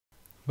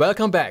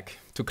Welcome back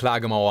to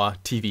Klagemauer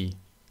TV.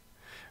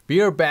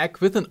 We are back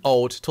with an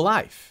ode to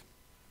life.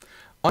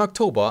 On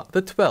October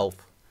the 12th,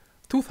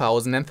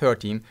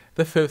 2013,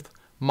 the 5th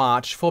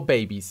March for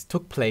Babies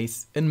took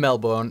place in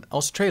Melbourne,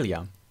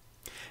 Australia.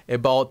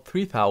 About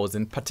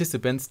 3,000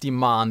 participants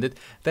demanded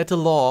that a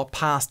law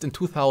passed in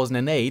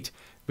 2008,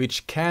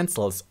 which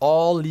cancels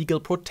all legal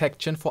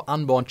protection for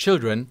unborn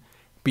children,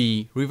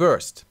 be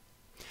reversed.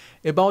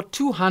 About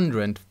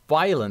 200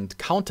 violent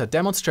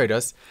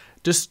counter-demonstrators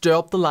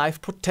disturbed the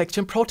life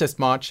protection protest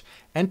march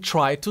and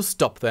tried to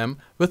stop them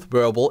with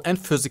verbal and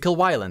physical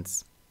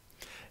violence.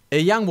 A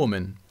young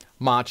woman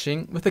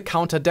marching with the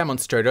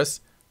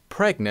counter-demonstrators,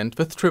 pregnant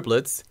with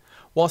triplets,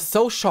 was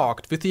so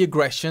shocked with the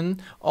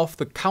aggression of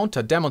the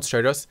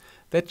counter-demonstrators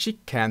that she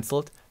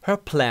cancelled her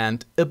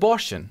planned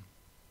abortion.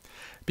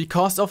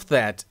 Because of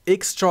that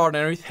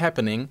extraordinary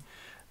happening,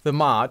 the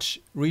march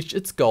reached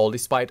its goal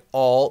despite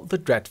all the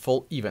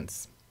dreadful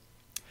events.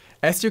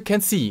 As you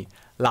can see,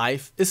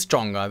 life is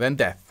stronger than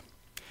death.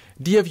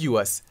 Dear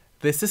viewers,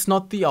 this is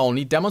not the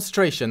only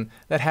demonstration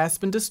that has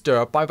been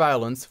disturbed by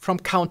violence from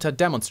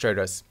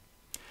counter-demonstrators.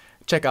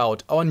 Check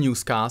out our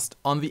newscast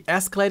on the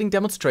escalating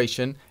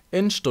demonstration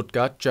in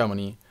Stuttgart,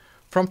 Germany,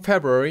 from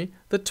February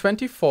the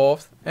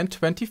 24th and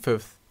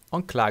 25th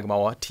on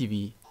Klagemauer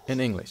TV in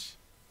English.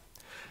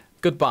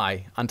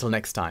 Goodbye until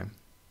next time.